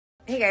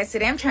Hey guys,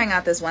 today I'm trying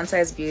out this One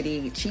Size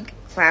Beauty Cheek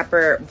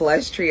Clapper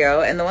Blush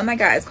Trio, and the one I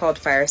got is called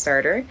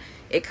Firestarter.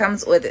 It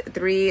comes with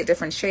 3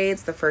 different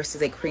shades. The first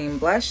is a cream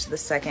blush, the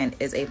second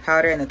is a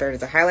powder, and the third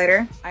is a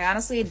highlighter. I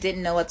honestly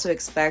didn't know what to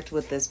expect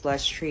with this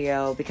blush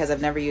trio because I've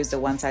never used a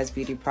One Size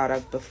Beauty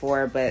product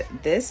before, but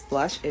this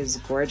blush is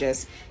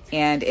gorgeous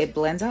and it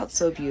blends out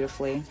so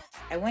beautifully.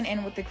 I went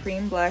in with the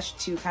cream blush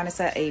to kind of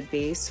set a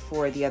base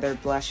for the other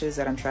blushes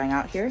that I'm trying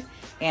out here,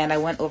 and I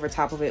went over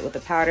top of it with the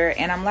powder,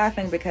 and I'm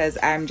laughing because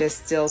I'm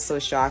just still so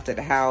shocked at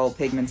how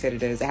pigmented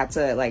it is. I had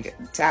to like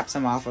tap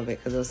some off of it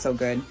because it was so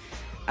good.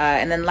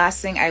 And then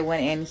last thing I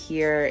went in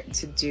here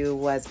to do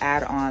was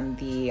add on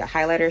the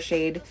highlighter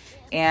shade,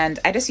 and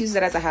I just used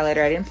it as a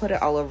highlighter. I didn't put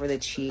it all over the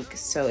cheek,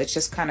 so it's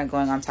just kind of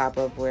going on top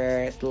of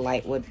where the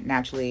light would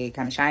naturally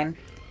kind of shine.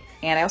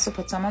 And I also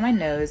put some on my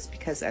nose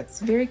because that's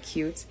very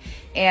cute.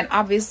 And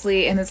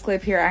obviously in this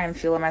clip here, I am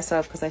feeling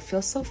myself because I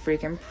feel so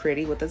freaking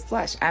pretty with this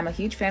blush. I'm a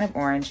huge fan of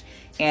orange,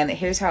 and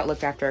here's how it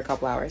looked after a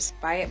couple hours.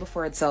 Buy it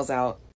before it sells out.